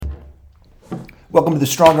Welcome to the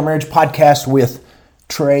Stronger Marriage Podcast with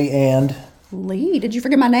Trey and Lee. Did you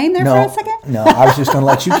forget my name there for a second? No, I was just going to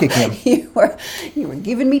let you kick in. You were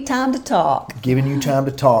giving me time to talk. Giving you time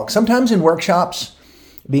to talk. Sometimes in workshops,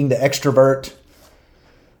 being the extrovert,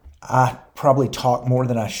 I probably talk more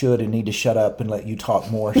than I should and need to shut up and let you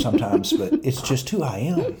talk more sometimes, but it's just who I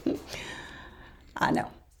am. I know.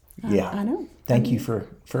 Yeah. I know. Thank you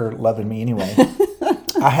for loving me anyway.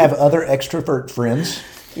 I have other extrovert friends.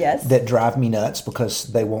 Yes. That drive me nuts because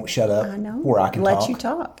they won't shut up where I can Let talk. you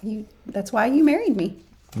talk. That's why you married me.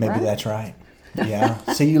 Maybe right? That's right. Yeah.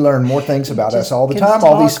 See, you learn more things about us all the can time.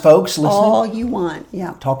 All these folks listening. All you want.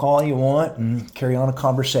 Yeah. Talk all you want and carry on a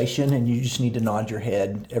conversation, and you just need to nod your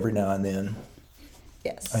head every now and then.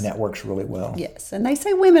 Yes. And that works really well. Yes. And they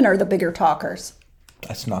say women are the bigger talkers.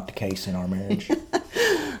 That's not the case in our marriage.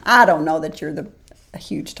 I don't know that you're a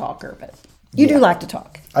huge talker, but you do like to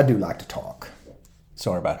talk. I do like to talk.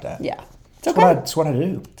 Sorry about that. Yeah. It's okay. That's what I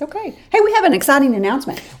do. It's okay. Hey, we have an exciting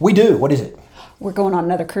announcement. We do. What is it? We're going on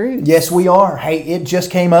another cruise. Yes, we are. Hey, it just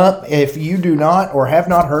came up. If you do not or have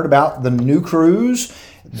not heard about the new cruise,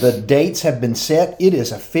 the dates have been set. It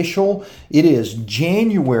is official. It is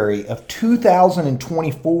January of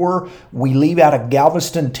 2024. We leave out of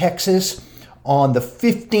Galveston, Texas on the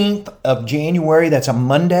 15th of January. That's a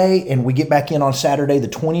Monday, and we get back in on Saturday the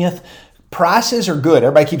 20th. Prices are good.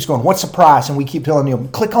 Everybody keeps going, what's the price? And we keep telling you,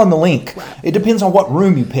 click on the link. Right. It depends on what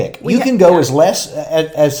room you pick. You can go as less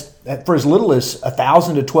as for as little as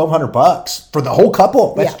 $1,000 to $1,200 for the whole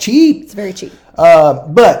couple. That's cheap. It's very cheap.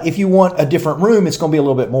 But if you want a different room, it's going to be a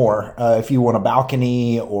little bit more. If you want a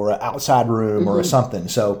balcony or an outside room or something.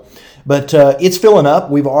 So, but it's filling up.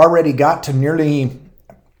 We've already got to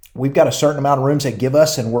we've got a certain amount of rooms they give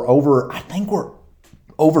us, and we're over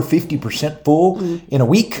 50% full in a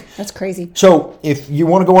week. That's crazy. So if you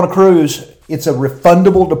want to go on a cruise, it's a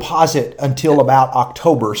refundable deposit until about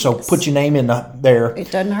October. So put your name in there.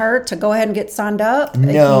 It doesn't hurt to go ahead and get signed up. No.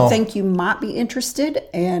 If you think you might be interested,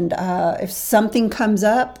 and if something comes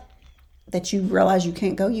up that you realize you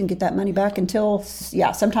can't go, you can get that money back until,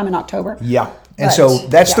 sometime in October. Yeah. And so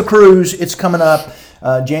that's the cruise. It's coming up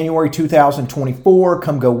January 2024.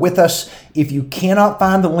 Come go with us. If you cannot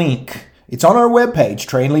find the link, it's on our webpage,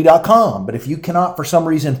 treyandlee.com. But if you cannot, for some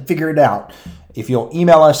reason, figure it out, if you'll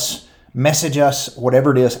email us, message us,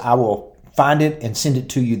 whatever it is, I will find it and send it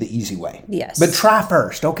to you the easy way. Yes. But try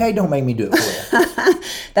first, okay? Don't make me do it for you.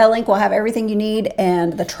 That link will have everything you need,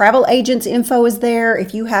 and the travel agent's info is there.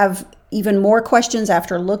 If you have even more questions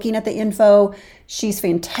after looking at the info, she's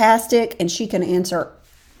fantastic, and she can answer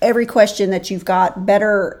every question that you've got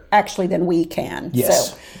better actually than we can.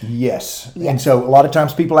 Yes. Yes. And so a lot of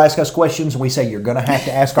times people ask us questions and we say, you're going to have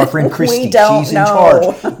to ask our friend Christy. She's in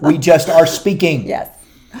charge. We just are speaking. Yes.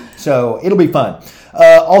 So it'll be fun.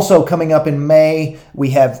 Also coming up in May, we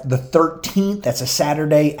have the 13th. That's a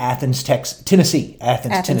Saturday, Tennessee.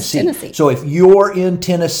 Athens, Tennessee. So if you're in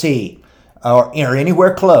Tennessee or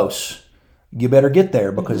anywhere close, you better get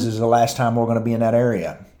there because this is the last time we're going to be in that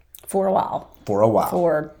area. For a while.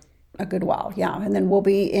 For a good while, yeah. And then we'll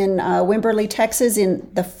be in Wimberley, Texas in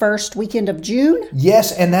the first weekend of June.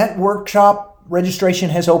 Yes, and that workshop registration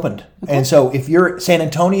has opened. Okay. And so if you're San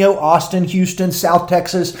Antonio, Austin, Houston, South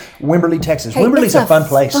Texas, Wimberley, Texas. Hey, Wimberley's a fun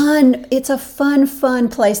place. It's a fun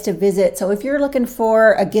place to visit. So if you're looking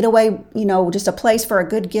for a getaway, just a place for a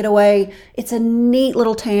good getaway, it's a neat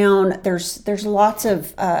little town. There's lots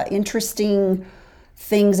of interesting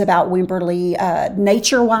things about Wimberley,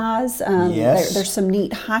 nature-wise. Yes. There's some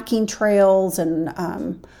neat hiking trails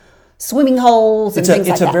and swimming holes and things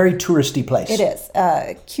like that. It's a very touristy place. It is.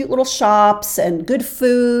 Cute little shops and good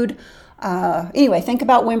food. Anyway, think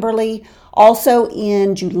about Wimberley. Also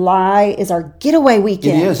in July is our getaway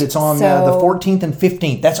weekend. It is. It's on the 14th and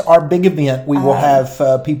 15th. That's our big event. We will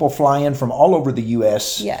have people fly in from all over the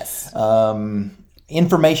U.S. Yes.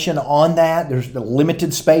 Information on that. There's the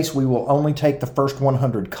limited space. We will only take the first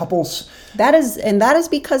 100 couples. That is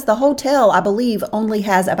because the hotel, I believe, only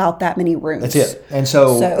has about that many rooms. That's it. And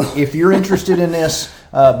so if you're interested in this,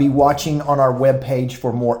 be watching on our webpage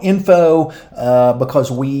for more info because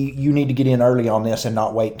you need to get in early on this and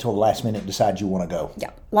not wait until the last minute and decide you want to go.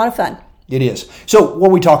 Yeah, a lot of fun. It is. So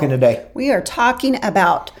what are we talking today? We are talking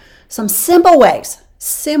about some simple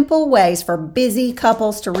ways for busy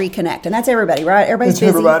couples to reconnect. And that's everybody, right? Everybody's busy.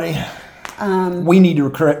 Everybody. We need to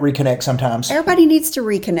reconnect sometimes. Everybody needs to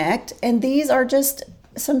reconnect. And these are just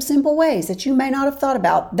some simple ways that you may not have thought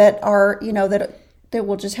about that are, that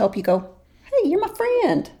will just help you go, hey, you're my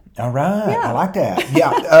friend. All right. Yeah. I like that.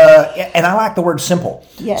 Yeah. And I like the word simple.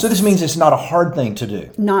 Yes. So this means it's not a hard thing to do.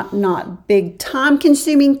 Not big time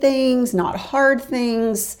consuming things, not hard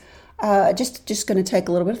things. Just going to take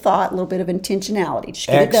a little bit of thought, a little bit of intentionality. Just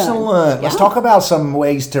get it done. Excellent. Let's talk about some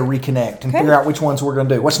ways to reconnect and figure out which ones we're going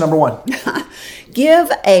to do. What's number one?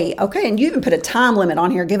 And you even put a time limit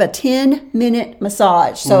on here. Give a 10-minute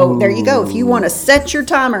massage. So there you go. If you want to set your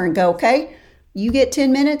timer and go, okay, you get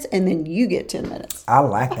 10 minutes and then you get 10 minutes. I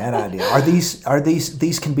like that idea.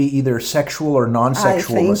 These can be either sexual or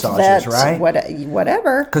non-sexual massages, right?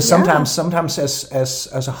 Whatever. Because sometimes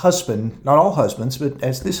as a husband, not all husbands, but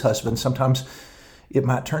as this husband, sometimes it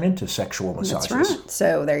might turn into sexual massages. That's right.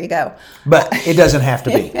 So there you go. But it doesn't have to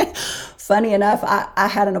be. Funny enough, I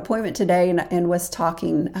had an appointment today and was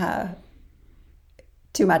talking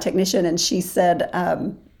to my technician, and she said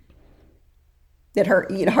that her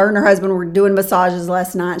and her husband were doing massages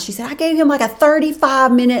last night. And she said, I gave him like a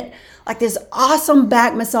 35-minute, like this awesome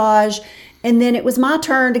back massage. And then it was my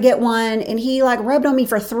turn to get one. And he like rubbed on me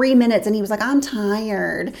for 3 minutes. And he was like, I'm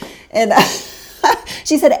tired. And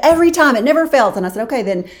she said, every time, it never fails. And I said, okay,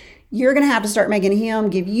 then you're going to have to start making him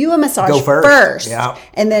give you a massage first. Yeah.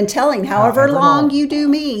 And then telling however long you do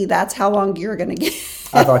me, that's how long you're going to get.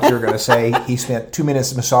 I thought you were going to say he spent 2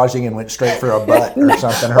 minutes massaging and went straight for a butt or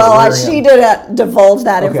something. She didn't divulge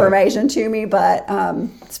that information to me, but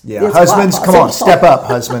it's husbands, come on, step up,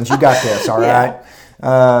 husbands. You got this, all right?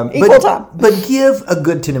 Equal time. But give a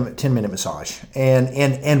good 10-minute massage.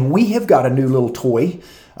 And we have got a new little toy.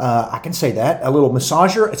 I can say that, a little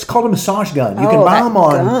massager. It's called a massage gun. You can buy them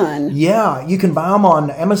on. Yeah, you can buy them on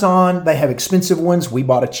Amazon. They have expensive ones. We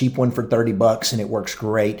bought a cheap one for $30, and it works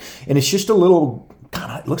great. And it's just a little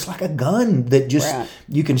it looks like a gun that just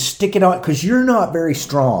you can stick it on because you're not very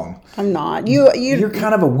strong. I'm not. You're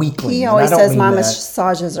kind of a weakling. He always says my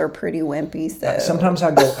massages are pretty wimpy. So sometimes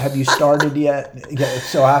I go, have you started yet?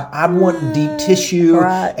 So I want deep tissue,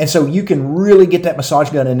 and so you can really get that massage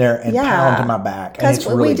gun in there and pound to my back. Because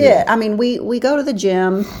we did. I mean, we go to the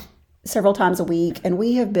gym several times a week, and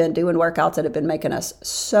we have been doing workouts that have been making us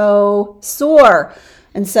so sore,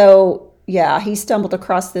 and so. Yeah, he stumbled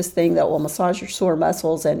across this thing that will massage your sore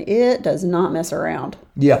muscles, and it does not mess around.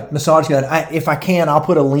 Yeah, massage gun. If I can, I'll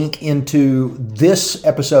put a link into this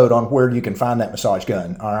episode on where you can find that massage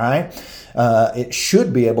gun, all right? It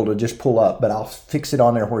should be able to just pull up, but I'll fix it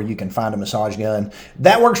on there where you can find a massage gun.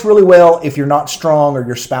 That works really well if you're not strong or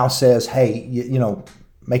your spouse says, hey,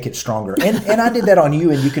 make it stronger. And I did that on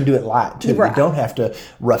you, and you can do it light, too. You don't have to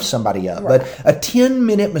rough somebody up. But a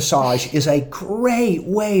 10-minute massage is a great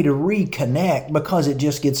way to reconnect because it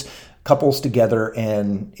just gets couples together,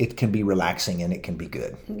 and it can be relaxing, and it can be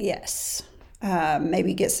good. Yes.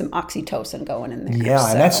 Maybe get some oxytocin going in there.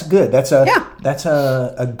 Yeah, and that's good. That's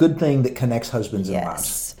a good thing that connects husbands and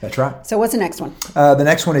wives. That's right. So what's the next one? The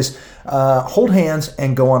next one is hold hands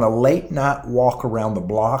and go on a late night walk around the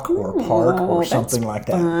block or a park or something like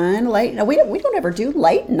that. Fun. We don't ever do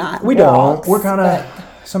late night. We don't. We're kind of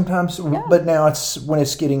sometimes, but now when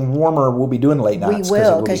it's getting warmer, we'll be doing late nights. We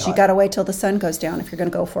will, because you got to wait till the sun goes down if you're going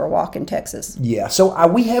to go for a walk in Texas. Yeah. So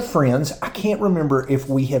we have friends. I can't remember if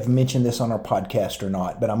we have mentioned this on our podcast or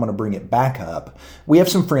not, but I'm going to bring it back up. We have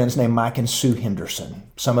some friends named Mike and Sue Henderson.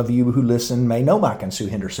 Some of you who listen may know Mike and Sue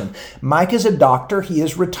Henderson. Mike is a doctor. He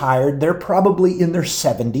is retired. They're probably in their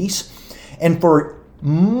 70s. And for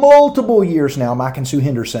multiple years now, Mike and Sue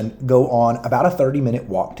Henderson go on about a 30-minute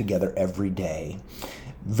walk together every day.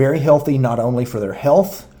 Very healthy, not only for their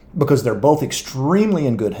health, because they're both extremely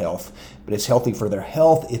in good health, but it's healthy for their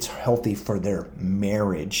health. It's healthy for their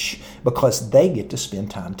marriage because they get to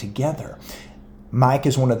spend time together. Mike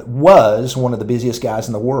was one of the busiest guys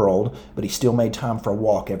in the world, but he still made time for a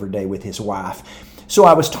walk every day with his wife. So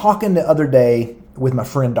I was talking the other day with my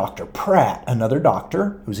friend Dr. Pratt, another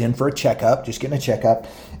doctor who's in for a checkup, just getting a checkup,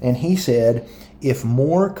 and he said if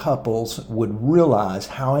more couples would realize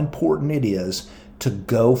how important it is to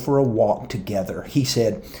go for a walk together. He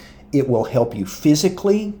said, it will help you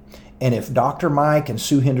physically, and if Dr. Mike and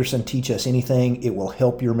Sue Henderson teach us anything, it will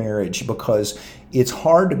help your marriage because it's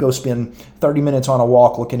hard to go spend 30 minutes on a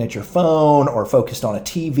walk looking at your phone or focused on a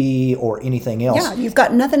TV or anything else. Yeah, you've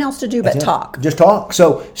got nothing else to do but talk. Just talk.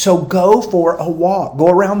 So go for a walk. Go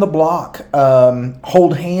around the block.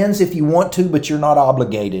 Hold hands if you want to, but you're not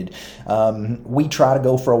obligated. We try to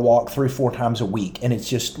go for a walk 3-4 times a week, and it's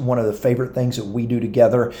just one of the favorite things that we do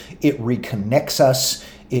together. It reconnects us.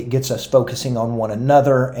 It gets us focusing on one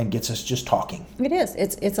another and gets us just talking. It is.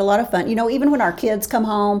 It's a lot of fun. Even when our kids come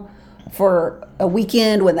home for a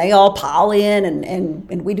weekend, when they all pile in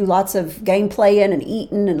and we do lots of game playing and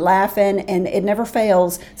eating and laughing, and it never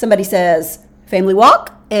fails. Somebody says, family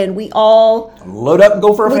walk, and we all load up and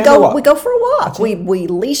go for a family walk. We go for a walk. We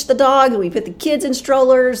leash the dog, and we put the kids in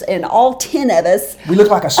strollers, and all 10 of us. We look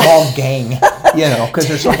like a small gang. Because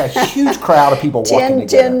there's like a huge crowd of people walking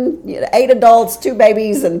together. 8 adults, 2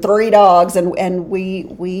 babies, and 3 dogs, and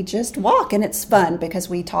we just walk, and it's fun because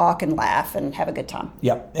we talk and laugh and have a good time.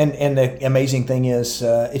 Yep, and the amazing thing is,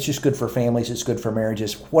 it's just good for families. It's good for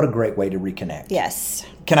marriages. What a great way to reconnect. Yes.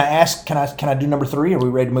 Can I do number 3? Are we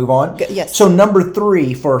ready to move on? Yes. So number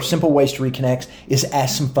 3 for simple ways to reconnect is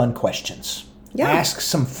ask some fun questions. Yeah. Ask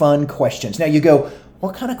some fun questions. Now you go,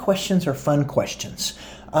 what kind of questions are fun questions?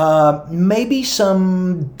 Maybe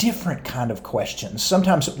some different kind of questions.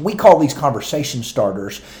 Sometimes we call these conversation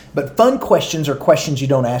starters, but fun questions are questions you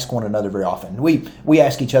don't ask one another very often. We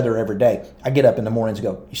ask each other every day. I get up in the mornings and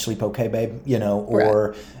go, you sleep okay, babe?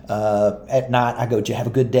 Or at night I go, did you have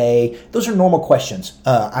a good day? Those are normal questions.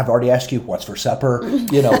 I've already asked you, what's for supper?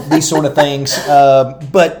 These sort of things.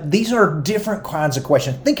 But these are different kinds of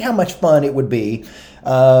questions. Think how much fun it would be.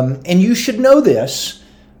 And you should know this.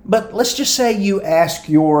 But let's just say you ask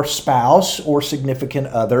your spouse or significant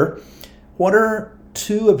other, what are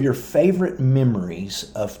 2 of your favorite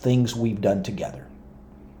memories of things we've done together?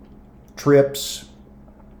 Trips,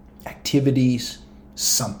 activities,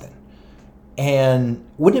 something. And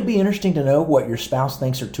wouldn't it be interesting to know what your spouse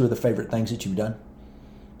thinks are 2 of the favorite things that you've done?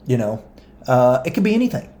 It could be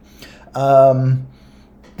anything.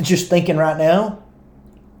 Just thinking right now,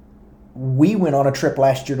 we went on a trip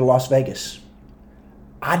last year to Las Vegas.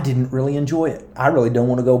 I didn't really enjoy it. I really don't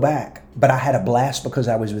want to go back. But I had a blast because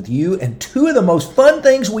I was with you. And 2 of the most fun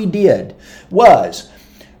things we did was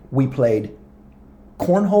we played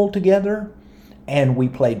cornhole together and we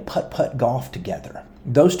played putt-putt golf together.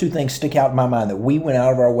 Those 2 things stick out in my mind, that we went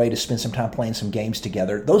out of our way to spend some time playing some games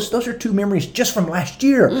together. Those are 2 memories just from last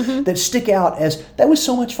year that stick out as, that was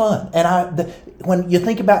so much fun. And when you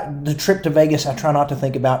think about the trip to Vegas, I try not to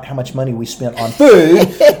think about how much money we spent on food.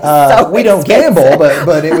 We don't gamble,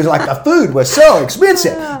 but it was like the food was so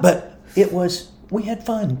expensive. But we had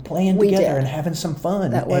fun playing together and having some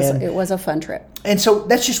fun. It was a fun trip. And so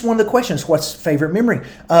that's just one of the questions. What's favorite memory?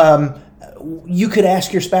 You could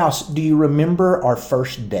ask your spouse, do you remember our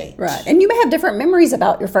first date? Right. And you may have different memories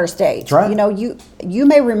about your first date. That's right. You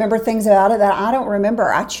may remember things about it that I don't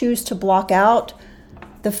remember. I choose to block out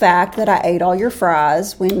the fact that I ate all your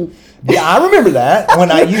fries when... Yeah, I remember that.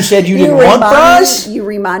 When you said you didn't want fries. You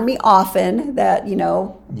remind me often that,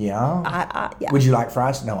 Yeah. Would you like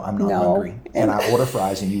fries? No, I'm not hungry. And I order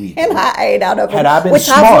fries and you eat them. And I ate out of them. Had I been which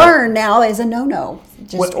smart, I've learned now is a no-no.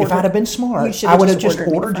 If I'd have been smart, I would have just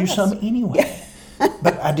ordered you some anyway.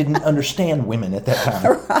 But I didn't understand women at that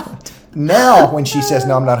time. Right. Now, when she says,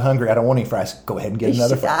 no, I'm not hungry, I don't want any fries, go ahead and get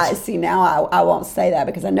another fries. See, now I won't say that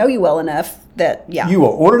because I know you well enough that, you will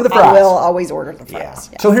order the fries. I will always order the fries.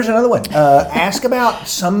 Yeah. So here's another one. Ask about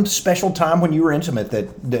some special time when you were intimate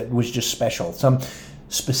that was just special. Some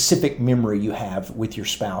specific memory you have with your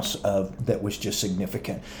spouse that was just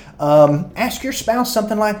significant. Ask your spouse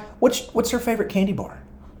something like, what's her favorite candy bar?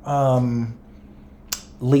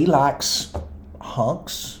 Lee likes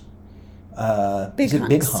hunks. Big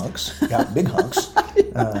hunks? Yeah, big hunks.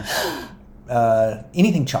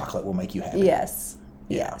 Anything chocolate will make you happy. Yes.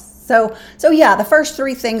 So yeah, the first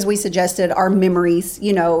 3 things we suggested are memories.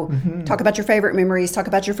 Talk about your favorite memories. Talk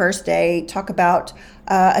about your first date. Talk about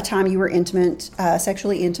a time you were intimate,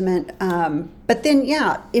 sexually intimate. But then,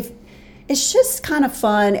 if it's just kind of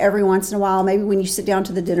fun every once in a while, maybe when you sit down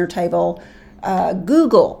to the dinner table,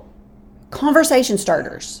 Google conversation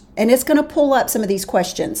starters, and it's going to pull up some of these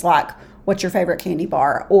questions like, what's your favorite candy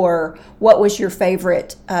bar? Or what was your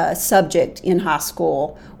favorite subject in high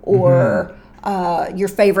school? Or your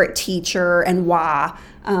favorite teacher and why?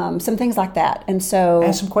 Some things like that. And so...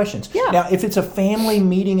 ask some questions. Yeah. Now, if it's a family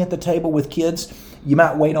meeting at the table with kids, you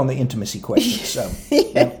might wait on the intimacy questions. So,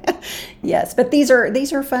 Yes, but these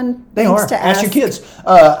are fun things to ask. Ask your kids.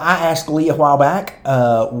 I asked Lee a while back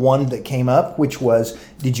one that came up, which was,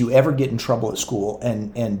 did you ever get in trouble at school?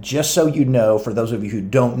 And just so you know, for those of you who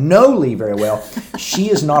don't know Lee very well,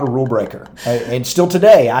 she is not a rule breaker. And still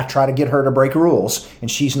today, I try to get her to break rules,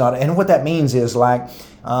 and she's not. And what that means is, like,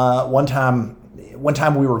 one time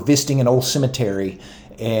we were visiting an old cemetery,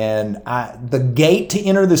 and the gate to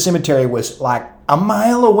enter the cemetery was like a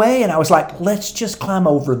mile away, and I was like, let's just climb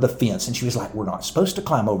over the fence. And she was like, we're not supposed to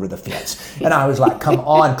climb over the fence. And I was like, come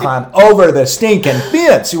on, climb over the stinking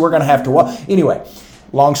fence. We're going to have to walk. Anyway,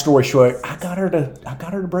 long story short, I got her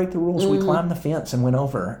to break the rules. We climbed the fence and went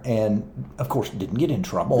over, and of course didn't get in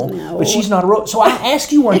trouble. No. But she's not a rule. So I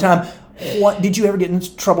asked you one time, what did you ever get in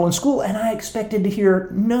trouble in school? And I expected to hear,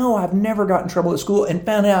 no, I've never gotten in trouble at school, and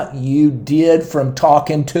found out you did from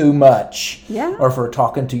talking too much. Yeah. Or for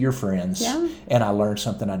talking to your friends. Yeah. And I learned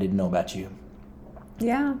something I didn't know about you.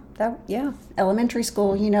 Elementary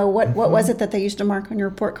school. You know what was it that they used to mark on your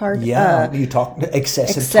report card? Yeah, you talk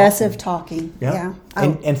excessive talking. Yeah.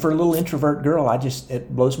 And for a little introvert girl,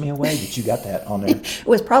 it blows me away that you got that on there. It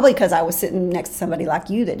was probably because I was sitting next to somebody like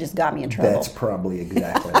you that just got me in trouble. That's probably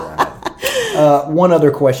exactly right. One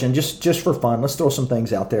other question, just for fun. Let's throw some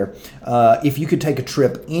things out there. If you could take a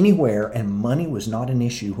trip anywhere and money was not an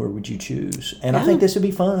issue, where would you choose? And I think this would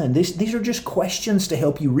be fun. These are just questions to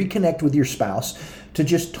help you reconnect with your spouse, to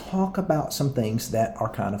just talk about some things that are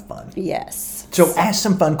kind of fun. Yes. So ask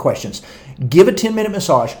some fun questions. Give a 10-minute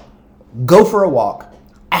massage. Go for a walk.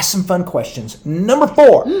 Ask some fun questions. Number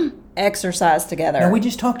 4. Exercise together. Now, we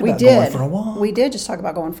just talked about going for a walk. We did just talk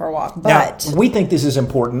about going for a walk. But now, we think this is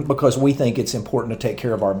important because we think it's important to take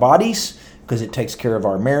care of our bodies, because it takes care of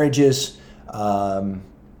our marriages.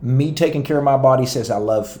 Me taking care of my body says I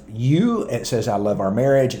love you. It says I love our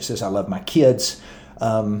marriage. It says I love my kids.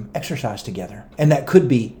 Exercise together. And that could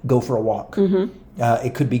be go for a walk. Mm-hmm.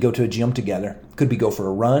 It could be go to a gym together. It could be go for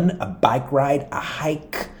a run, a bike ride, a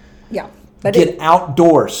hike. Yeah. But get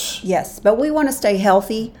outdoors. Yes. But we want to stay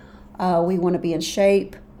healthy. We want to be in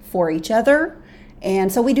shape for each other.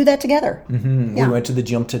 And so we do that together. Mm-hmm. Yeah. We went to the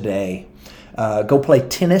gym today. Go play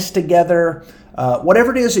tennis together. Whatever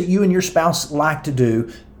it is that you and your spouse like to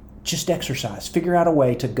do, just exercise. Figure out a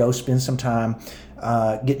way to go spend some time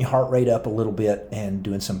getting your heart rate up a little bit and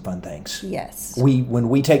doing some fun things. Yes. When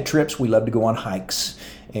we take trips, we love to go on hikes.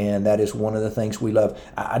 And that is one of the things we love.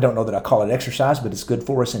 I don't know that I call it exercise, but it's good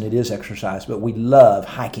for us, and it is exercise. But we love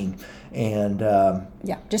hiking. And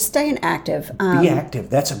just staying active. Be active.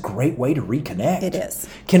 That's a great way to reconnect. It is.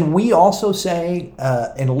 Can we also say,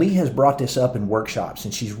 and Lee has brought this up in workshops,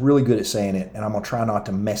 and she's really good at saying it, and I'm going to try not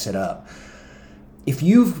to mess it up. If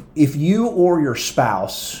you or your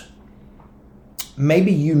spouse,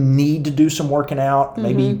 maybe you need to do some working out,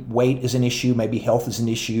 maybe weight is an issue, maybe health is an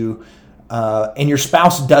issue, and your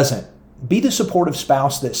spouse doesn't, be the supportive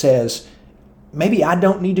spouse that says, maybe I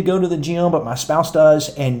don't need to go to the gym, but my spouse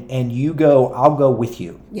does, and you go, I'll go with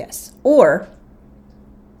you. Yes. Or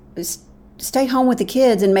stay home with the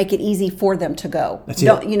kids and make it easy for them to go. That's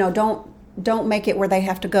it. Don't make it where they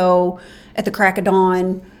have to go at the crack of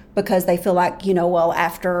dawn because they feel like,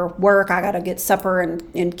 after work I got to get supper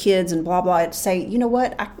and kids and blah, blah. Say, you know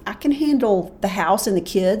what, I can handle the house and the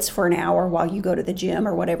kids for an hour while you go to the gym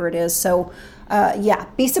or whatever it is. So,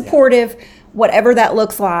 be supportive, whatever that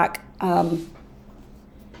looks like.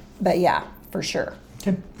 But yeah, for sure.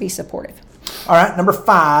 Okay. Be supportive. All right, number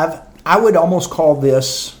 5, I would almost call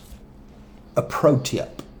this a pro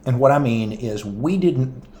tip. And what I mean is we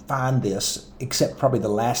didn't find this except probably the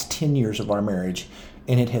last 10 years of our marriage,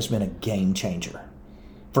 and it has been a game changer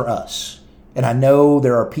for us. And I know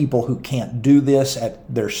there are people who can't do this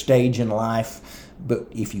at their stage in life, but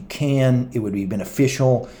if you can, it would be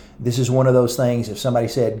beneficial. This is one of those things, if somebody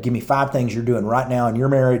said, give me 5 things you're doing right now in your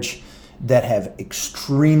marriage that have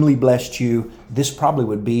extremely blessed you, this probably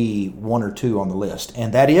would be 1 or 2 on the list.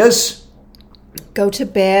 And that is? Go to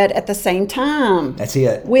bed at the same time. That's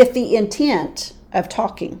it. With the intent of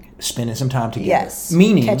talking. Spending some time together. Yes.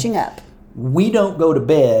 Meaning, catching up. We don't go to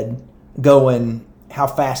bed going, how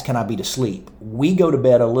fast can I be to sleep? We go to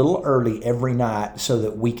bed a little early every night so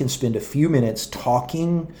that we can spend a few minutes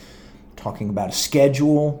talking about a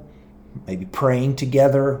schedule, maybe praying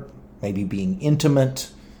together, maybe being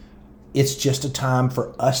intimate. It's just a time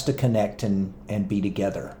for us to connect and be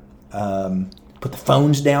together. Put the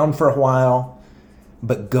phones down for a while,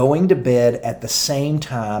 but going to bed at the same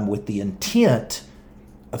time with the intent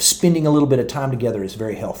of spending a little bit of time together is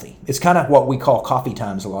very healthy. It's kind of what we call coffee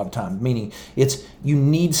times a lot of times, meaning you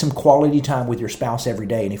need some quality time with your spouse every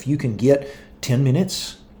day. And if you can get 10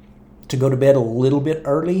 minutes to go to bed a little bit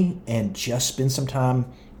early and just spend some time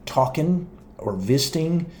talking or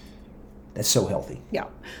visiting, that's so healthy. Yeah.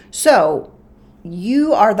 So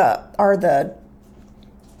you are the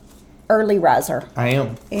early riser. I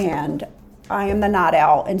am. And I am the night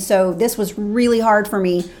owl. And so this was really hard for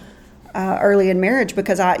me early in marriage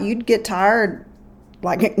because you'd get tired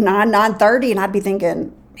like at 9:30 and I'd be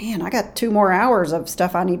thinking, man, I got 2 more hours of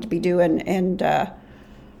stuff I need to be doing. And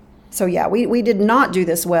so yeah, we did not do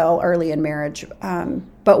this well early in marriage.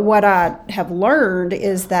 But what I have learned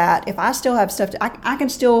is that if I still have stuff, I can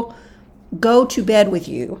still go to bed with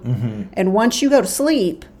you. Mm-hmm. And once you go to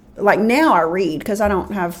sleep, like now I read because I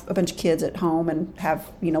don't have a bunch of kids at home and have,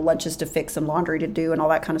 lunches to fix and laundry to do and all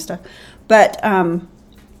that kind of stuff. But,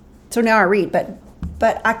 so now I read,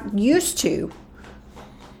 but I used to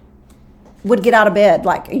would get out of bed.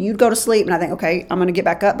 Like you'd go to sleep and I think, okay, I'm going to get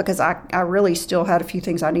back up because I really still had a few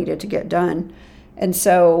things I needed to get done. And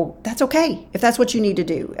so that's okay if that's what you need to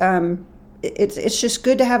do. it's just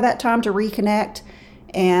good to have that time to reconnect.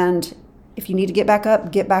 And if you need to get back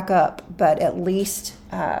up, but at least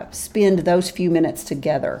spend those few minutes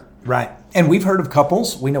together. Right. And we've heard of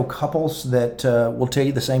couples. We know couples that will tell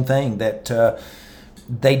you the same thing, that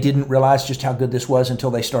they didn't realize just how good this was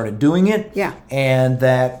until they started doing it. Yeah. And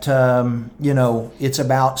that, it's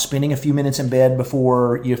about spending a few minutes in bed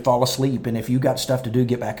before you fall asleep. And if you got stuff to do,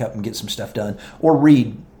 get back up and get some stuff done. Or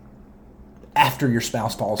read after your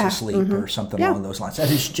spouse falls asleep or something along those lines.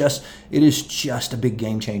 It is just a big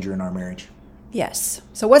game changer in our marriage. Yes.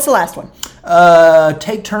 So what's the last one?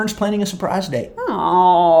 Take turns planning a surprise date.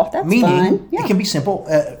 Oh, that's Meaning, fun. Yeah. it can be simple.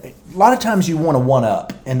 A lot of times you want to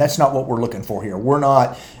one-up, and that's not what we're looking for here. We're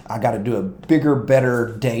not, I got to do a bigger,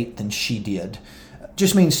 better date than she did.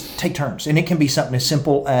 Just means take turns. And it can be something as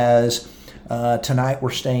simple as tonight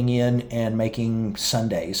we're staying in and making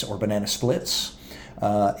sundaes or banana splits.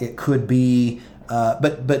 It could be,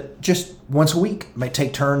 but just once a week, might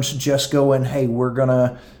take turns just going, hey, we're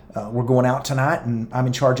going out tonight, and I'm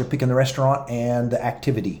in charge of picking the restaurant and the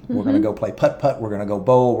activity. We're going to go play putt-putt. We're going to go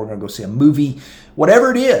bowl. We're going to go see a movie,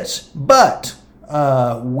 whatever it is. But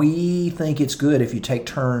we think it's good if you take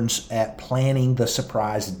turns at planning the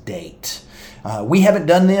surprise date. We haven't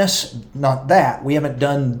done this, we haven't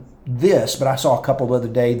done this, but I saw a couple the other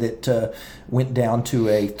day that went down to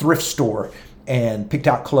a thrift store and picked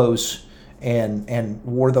out clothes and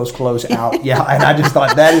wore those clothes out. Yeah, and I just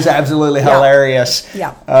thought that is absolutely hilarious.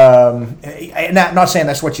 Yeah. And not saying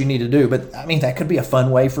that's what you need to do, but I mean, that could be a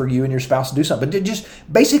fun way for you and your spouse to do something. But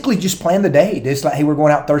just plan the date. It's like, hey, we're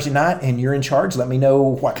going out Thursday night and you're in charge. Let me know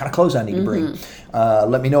what kind of clothes I need to bring.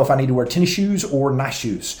 Let me know if I need to wear tennis shoes or nice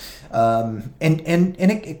shoes. And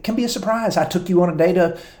it can be a surprise. I took you on a date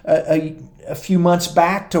a few months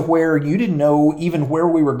back to where you didn't know even where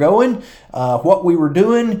we were going, what we were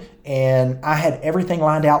doing, and I had everything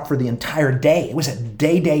lined out for the entire day. It was a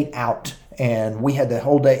day date out, and we had the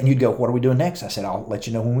whole day, and you'd go, what are we doing next? I said, I'll let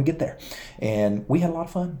you know when we get there. And we had a lot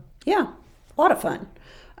of fun. Yeah, a lot of fun.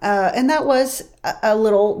 And that was a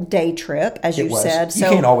little day trip, as you said. You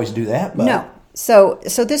can't always do that. But. No. So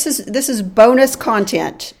this is bonus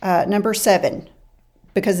content, number 7,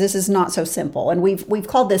 because this is not so simple. And we've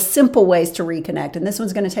called this simple ways to reconnect. And this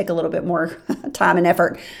one's going to take a little bit more time and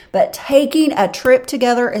effort. But taking a trip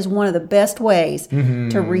together is one of the best ways to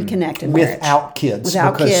reconnect in marriage. Without kids.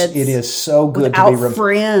 Without kids. It is so good to be without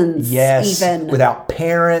friends. Yes. Even. Without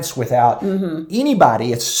parents, without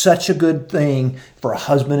anybody. It's such a good thing for a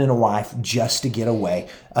husband and a wife just to get away.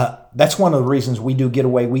 That's one of the reasons we do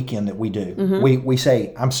Getaway Weekend that we do. We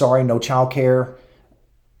say, I'm sorry, no childcare.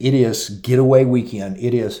 It is Getaway Weekend.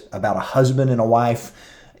 It is about a husband and a wife,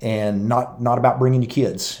 and not about bringing you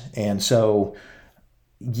kids. And so,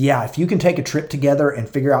 yeah, if you can take a trip together and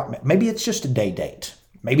figure out, maybe it's just a day date.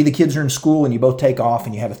 Maybe the kids are in school and you both take off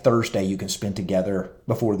and you have a Thursday you can spend together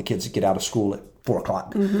before the kids get out of school at 4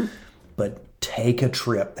 o'clock. But take a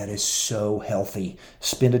trip. That is so healthy.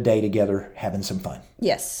 Spend a day together having some fun.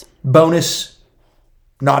 Yes. Bonus,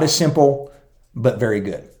 not as simple, but very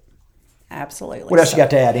good. Absolutely. What else you got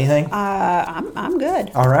to add? Anything? I'm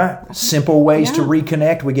good. All right. Simple ways to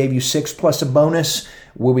reconnect. We gave you 6 plus a bonus.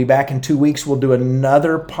 We'll be back in 2 weeks. We'll do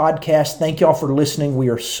another podcast. Thank y'all for listening. We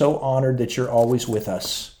are so honored that you're always with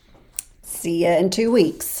us. See you in 2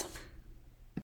 weeks.